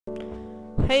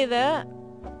Hey there,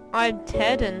 I'm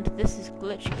Ted and this is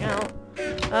glitching out.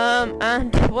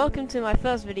 And welcome to my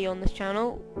first video on this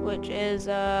channel, which is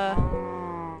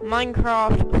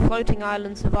Minecraft Floating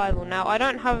Island Survival. Now, I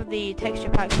don't have the texture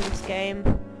packs in this game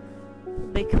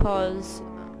because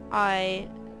I'm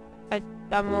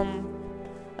on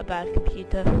a bad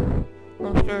computer.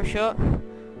 Long story short,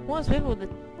 what's with all the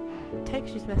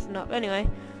textures messing up? Anyway,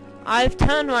 I've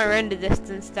turned my render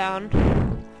distance down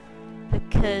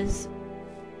because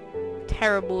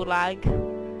terrible lag,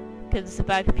 because it's a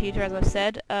bad computer, as I've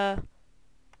said. I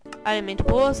didn't mean to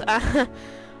pause.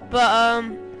 But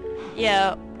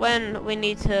yeah, when we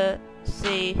need to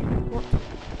see when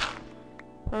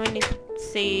we need to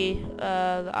see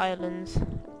the islands,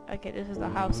 okay, this is the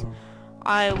house,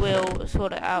 I will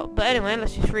sort it out. But anyway,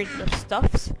 let's just read the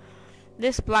stuffs.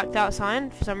 This blacked out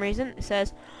sign, for some reason, it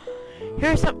says,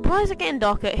 here are some, why is it getting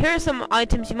darker? Here are some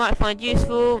items you might find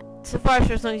useful. Survive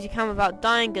for as long as you can without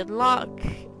dying, good luck.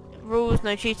 Rules,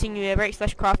 no cheating, you break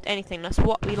 / craft anything. That's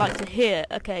what we like to hear.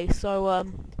 Okay, so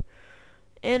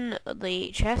in the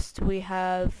chest we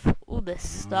have all this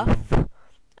stuff,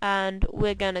 and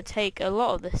we're gonna take a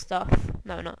lot of this stuff.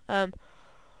 No, not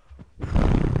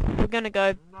we're gonna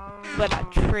go where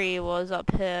that tree was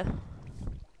up here.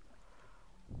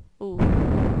 Ooh.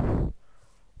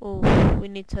 Oh, we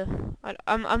need to.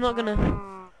 I'm not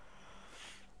gonna.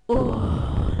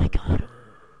 Oh my god.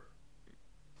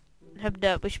 Have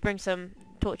dirt. We should bring some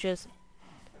torches.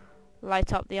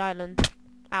 Light up the island.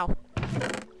 Ow.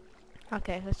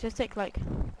 Okay, let's just take like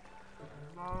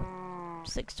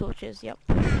 6 torches. Yep,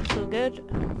 it's all good.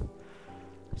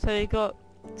 So we got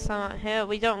some out here.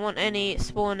 We don't want any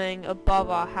spawning above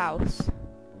our house.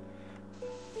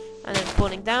 And then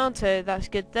falling down, so that's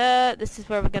good there. This is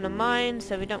where we're gonna mine,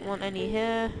 so we don't want any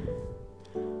here.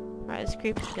 Right, this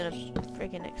creeper's gonna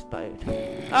freaking explode.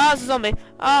 Oh, it's a zombie!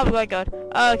 Oh my god.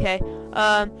 Okay.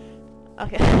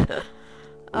 Okay.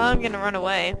 I'm gonna run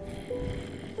away.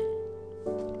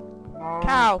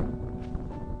 Cow!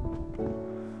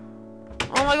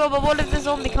 Oh my god, but what if the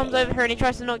zombie comes over here and he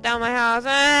tries to knock down my house?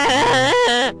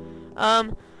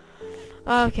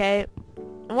 Okay.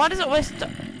 Why does it always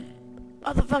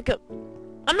motherfucker,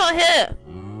 I'm not here!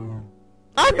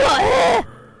 I'm not here!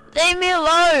 Leave me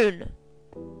alone!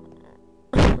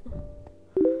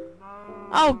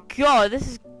 Oh god, this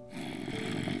is...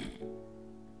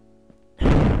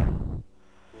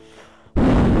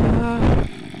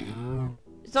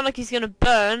 It's not like he's gonna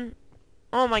burn.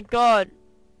 Oh my god.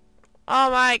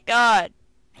 Oh my god.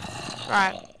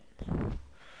 Right.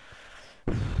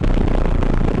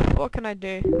 What can I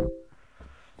do?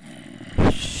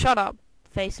 Shut up,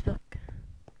 Facebook.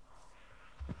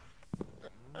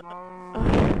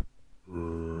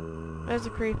 There's a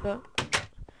creeper.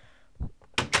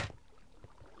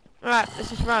 Alright, let's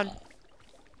just run.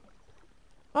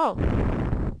 Oh.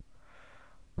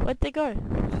 Where'd they go?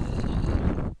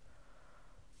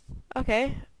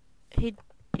 Okay. He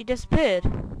disappeared.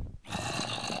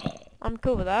 I'm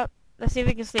cool with that. Let's see if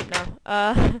we can sleep now.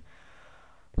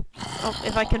 Oh,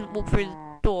 if I can walk through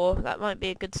the door, that might be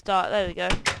a good start. There we go.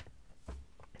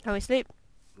 Can we sleep?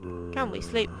 Can we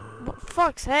sleep? What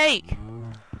fuck's sake?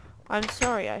 I'm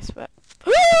sorry, I swear.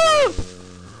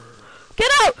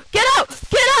 Get out! Get out!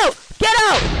 Get out! Get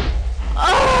out!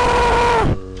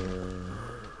 Oh!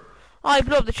 I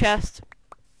blew up the chest.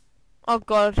 Oh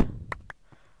god.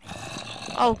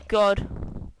 Oh god.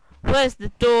 Where's the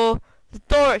door? The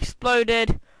door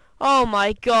exploded. Oh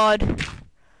my god.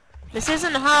 This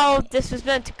isn't how this was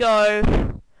meant to go.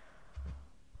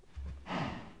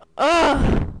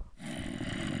 Ugh.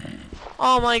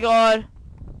 Oh my god.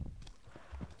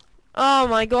 Oh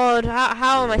my god.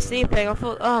 How am I sleeping? I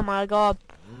thought, oh my god.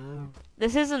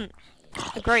 This isn't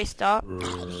a great start.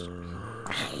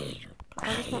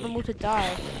 I just want them all to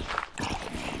die.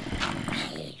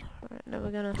 Alright, now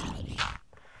we're gonna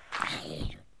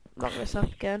lock this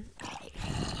up again.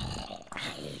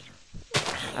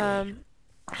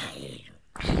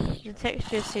 The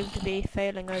textures seem to be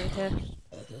failing over here.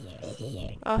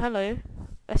 Oh, hello.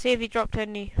 Let's see if he dropped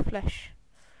any flesh.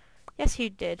 Yes, he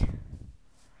did.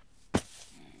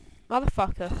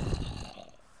 Motherfucker.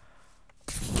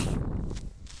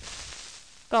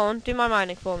 Go on, do my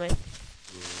mining for me.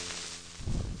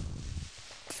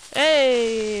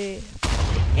 Hey!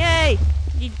 Yay!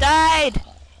 You died!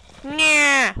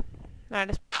 Yeah. Alright,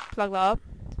 let's plug that up.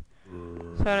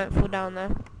 So I don't fall down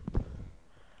there.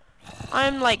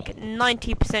 I'm like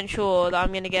 90% sure that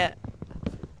I'm gonna get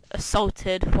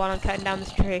assaulted while I'm cutting down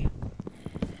this tree.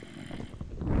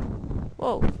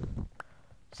 Whoa.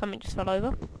 Something just fell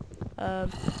over.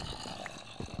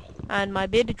 And my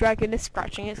bearded dragon is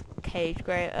scratching its cage.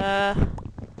 Great.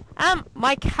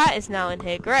 My cat is now in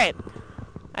here. Great.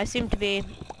 I seem to be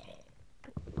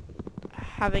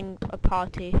having a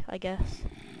party, I guess,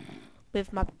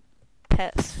 with my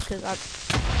pets, because I'm...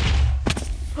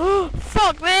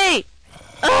 Fuck me!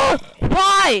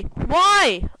 Why?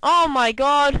 Why? Oh my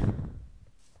god.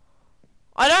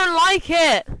 I don't like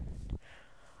it.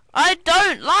 I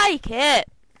don't like it.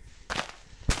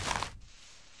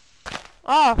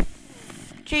 Oh,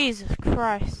 Jesus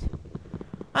Christ.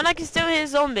 And I can still hear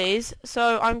zombies,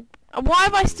 so why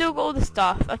have I still got all this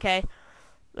stuff? Okay,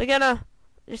 we're gonna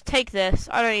just take this.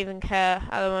 I don't even care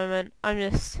at the moment. I'm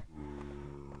just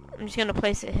gonna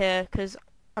place it here, because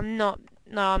I'm not,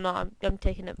 I'm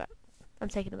taking it back. I'm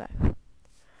taking it back.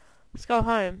 Let's go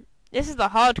home. This is the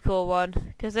hardcore one,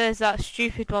 because there's that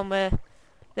stupid one where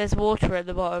there's water at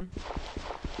the bottom.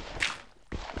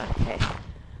 Okay.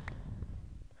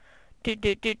 There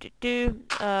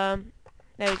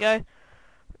we go.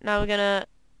 Now we're gonna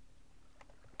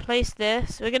place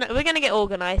this. We're gonna get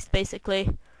organized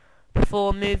basically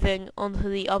before moving onto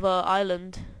the other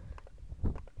island.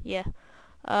 Yeah.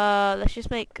 Let's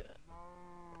just make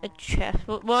a chest.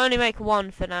 We'll only make one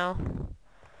for now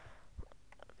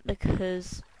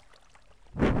because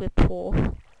we're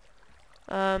poor.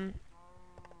 Okay,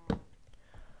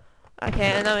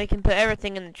 and then we can put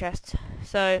everything in the chest.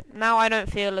 So now I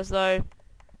don't feel as though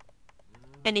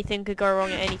anything could go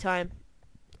wrong at any time.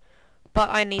 But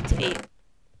I need to eat.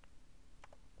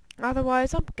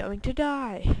 Otherwise I'm going to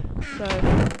die. So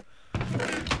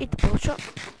eat the bullshot.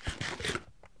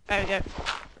 There we go.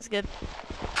 That's good.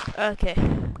 Okay.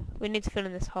 We need to fill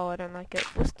in this hole. I don't like it.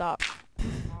 We'll start.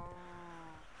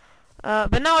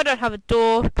 But now I don't have a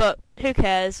door, but who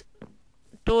cares?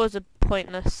 Doors are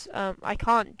pointless. I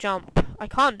can't jump. I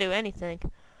can't do anything.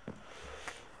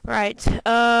 Right.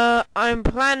 I'm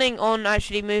planning on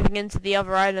actually moving into the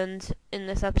other island in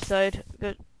this episode.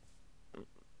 But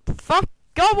fuck,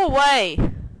 go away!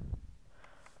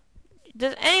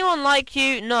 Does anyone like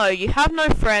you? No, you have no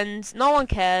friends. No one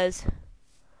cares.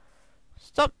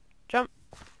 Stop. Jump.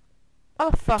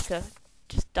 Motherfucker.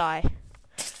 Just die.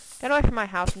 Get away from my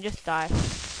house and just die.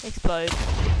 Explode.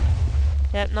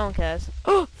 Yep, no one cares.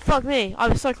 Oh, fuck me. I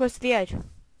was so close to the edge.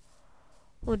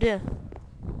 Oh dear.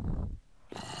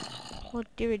 Oh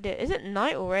dear, dear. Is it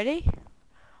night already?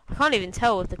 I can't even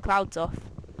tell with the clouds off.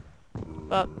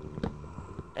 But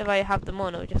if I have them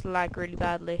on, it'll just lag really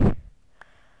badly.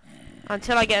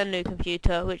 Until I get a new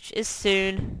computer, which is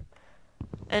soon.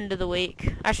 End of the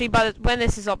week. Actually, when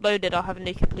this is uploaded, I'll have a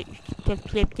new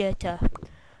computer.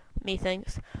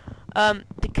 Methinks.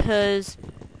 Because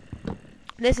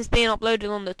this is being uploaded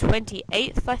on the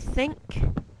 28th, I think,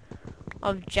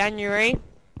 of January.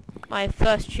 My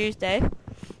first Tuesday.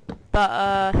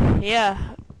 But,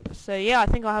 yeah. So, yeah, I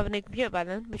think I'll have a new computer by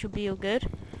then, which will be all good.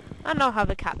 And I'll have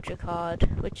a capture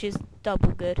card, which is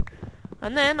double good.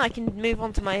 And then I can move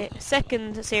on to my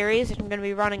second series, which I'm going to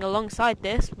be running alongside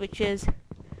this, which is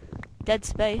Dead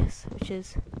Space,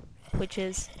 it's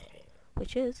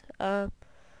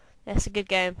a good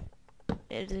game.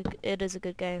 It is a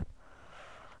good game.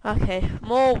 Okay,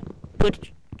 more wood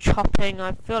chopping.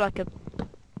 I feel like a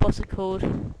what's it called?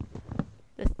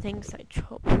 The things that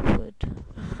chop wood.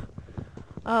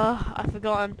 I've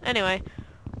forgotten. Anyway,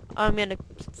 I'm gonna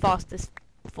fast this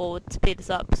forward, speed this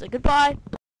up. So goodbye.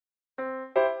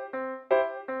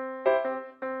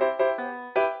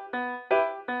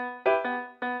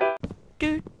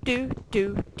 Do do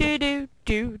do do do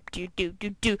do do do do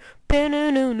do do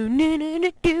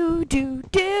do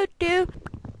do do.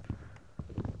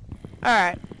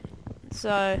 Alright,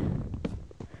 so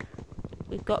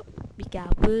we got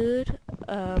wood.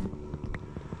 Oh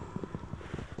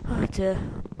dear.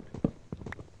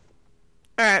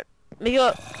 Alright, we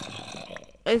got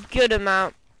a good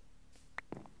amount.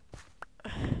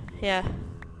 Yeah,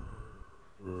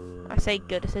 I say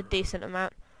good, it's a decent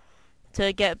amount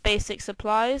to get basic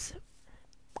supplies.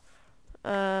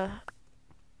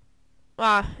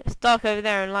 It's dark over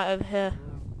there and light over here.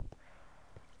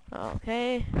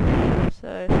 Okay,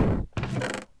 so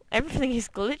everything is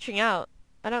glitching out.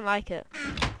 I don't like it.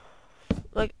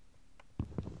 Like,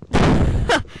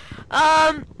 that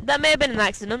may have been an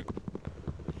accident.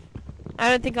 I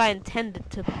don't think I intended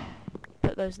to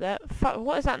put those there. Fuck,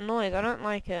 what is that noise? I don't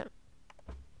like it.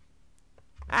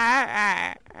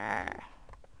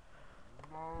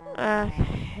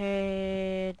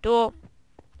 Okay, door.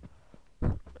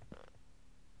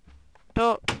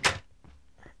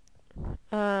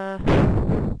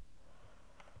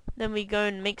 Then we go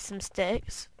and make some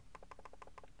sticks.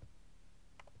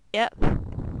 Yep.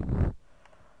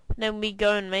 Then we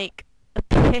go and make a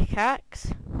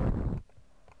pickaxe.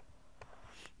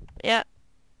 Yep.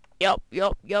 Yup.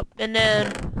 And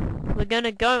then we're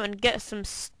gonna go and get some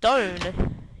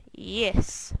stone.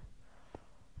 Yes.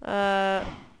 Or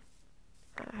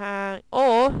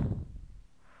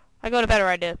I got a better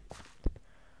idea.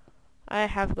 I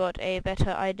have got a better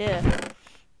idea.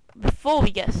 Before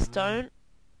we get stone.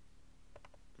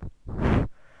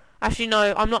 Actually,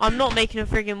 no. I'm not making a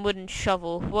friggin' wooden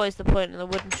shovel. What is the point of the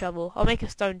wooden shovel? I'll make a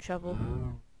stone shovel.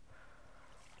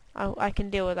 I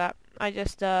can deal with that. I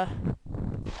just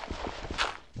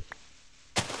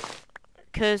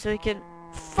because we can.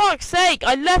 Fuck's sake!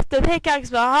 I left the pickaxe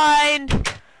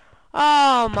behind.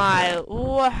 Oh my!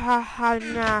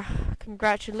 Nah.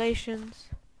 Congratulations.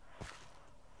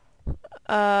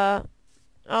 Oh,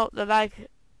 the lag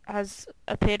has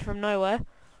appeared from nowhere.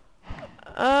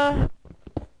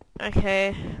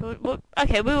 Okay.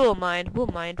 Okay, we will mine. We'll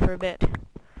mine for a bit.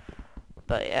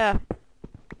 But yeah.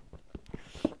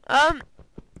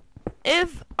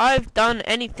 If I've done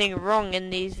anything wrong in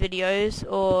these videos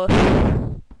or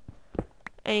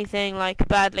anything like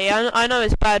badly, I know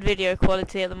it's bad video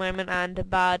quality at the moment and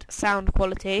bad sound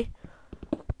quality.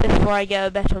 Before I get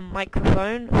a better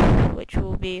microphone, which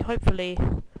will be hopefully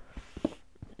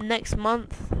next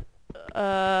month.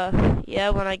 Yeah,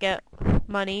 when I get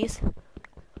monies.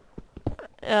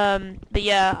 But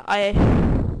yeah, I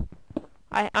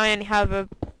only have a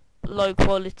low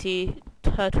quality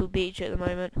Turtle Beach at the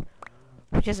moment,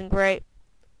 which isn't great.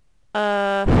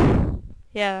 Yeah,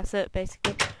 that's it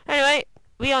basically. Anyway,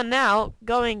 we are now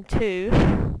going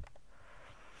to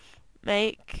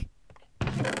make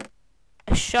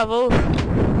a shovel,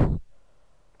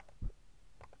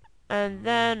 and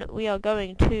then we are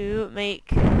going to we're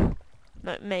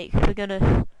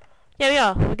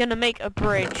gonna make a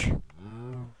bridge.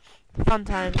 Fun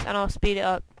times, and I'll speed it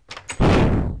up.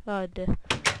 Oh dear.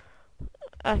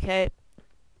 Okay,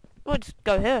 we'll just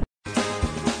go here.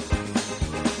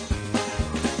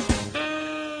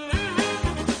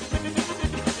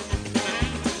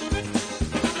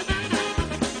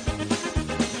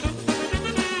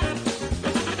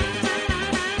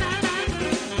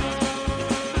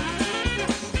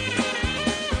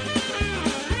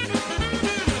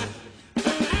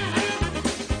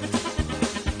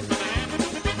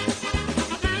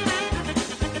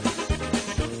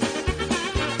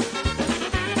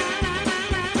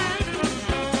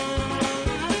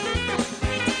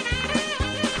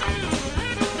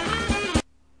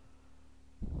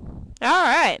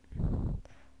 Alright,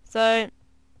 so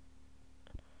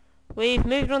we've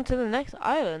moved on to the next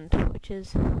island, which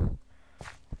is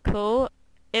cool.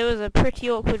 It was a pretty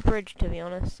awkward bridge, to be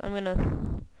honest.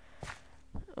 Well,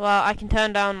 I can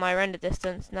turn down my render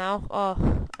distance now.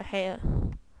 Oh, I hate it.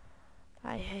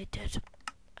 I hate it.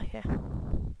 Okay.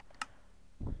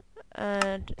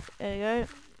 And there you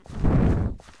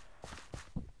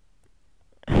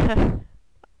go.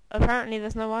 Apparently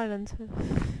there's no islands.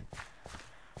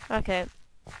 Okay,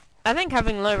 I think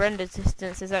having low render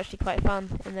distance is actually quite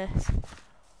fun in this,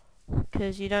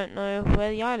 because you don't know where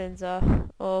the islands are,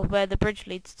 or where the bridge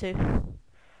leads to.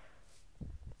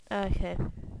 Okay.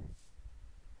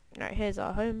 Right, here's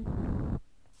our home.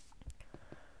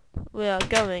 We are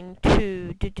going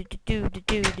to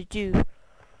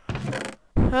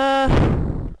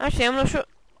actually I'm not sure.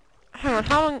 Hang on,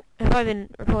 how long have I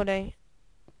been recording?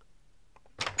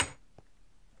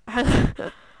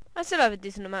 I still have a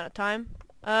decent amount of time.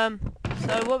 So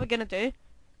what we're gonna do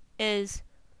is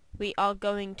we are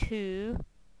going to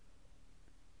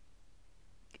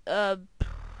I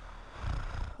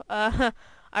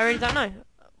really don't know.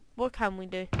 What can we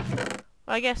do? Well,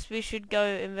 I guess we should go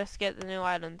investigate the new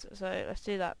island. So let's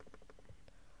do that.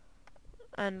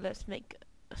 And let's make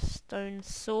a stone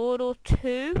sword or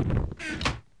two.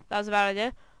 That was a bad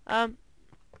idea.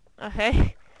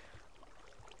 Okay.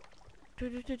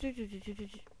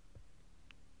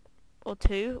 Or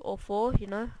 2 or 4, you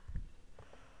know.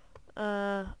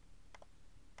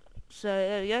 So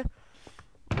there we go.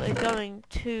 We're going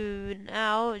to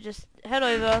now just head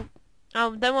over.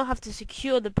 Then we'll have to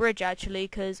secure the bridge actually,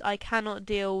 because I cannot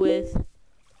deal with.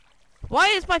 Why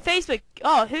is my Facebook?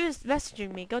 Oh, who's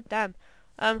messaging me? God damn.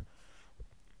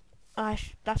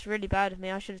 That's really bad of me.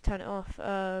 I should have turned it off.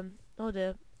 Oh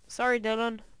dear. Sorry,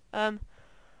 Dylan.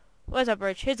 Where's our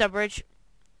bridge? Here's our bridge.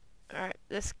 Alright,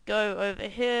 let's go over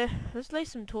here. Let's lay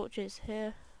some torches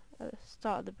here at the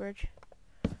start of the bridge.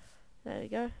 There we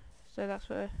go. So that's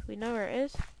where we know where it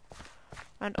is.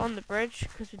 And on the bridge,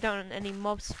 because we don't want any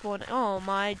mobs spawning. Oh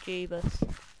my jeebus.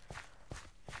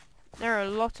 There are a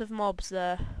lot of mobs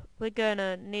there. We're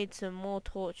gonna need some more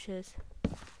torches.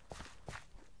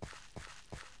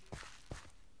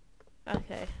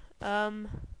 Okay.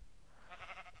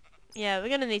 yeah, we're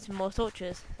gonna need some more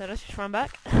torches. So let's just run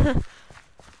back.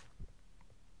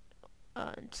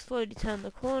 And slowly turn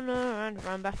the corner and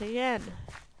run back again.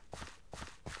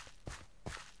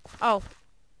 Oh,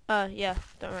 yeah,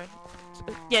 don't worry.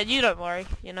 Yeah, you don't worry,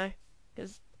 you know,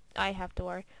 because I have to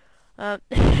worry.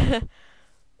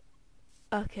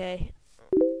 Okay.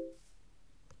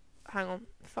 Hang on,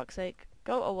 fuck's sake.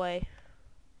 Go away.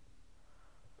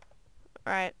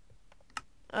 Right.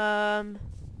 I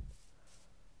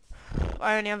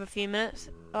only have a few minutes.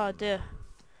 Oh dear.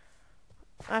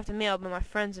 I have to meet up with my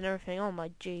friends and everything. Oh my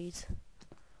jeez.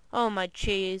 Oh my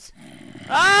cheese.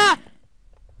 Ah!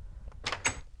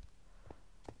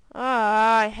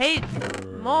 Ah, I hate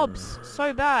mobs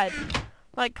so bad.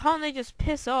 Like, can't they just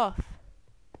piss off?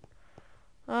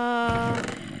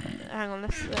 Hang on,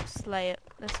 let's slay it.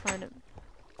 Let's find it.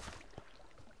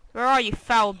 Where are you,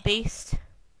 foul beast?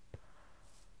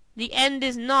 The end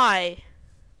is nigh.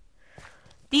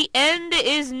 The end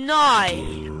is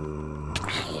nigh.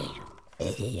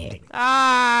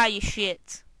 Ah, you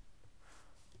shit.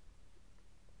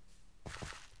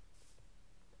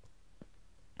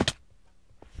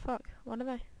 Fuck, what are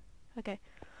they? Okay.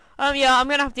 Yeah, I'm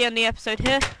gonna have to end the episode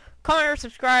here. Comment or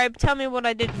subscribe, tell me what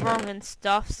I did wrong and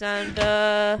stuffs, and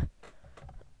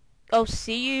I'll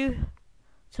see you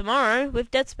tomorrow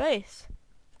with Dead Space.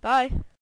 Bye.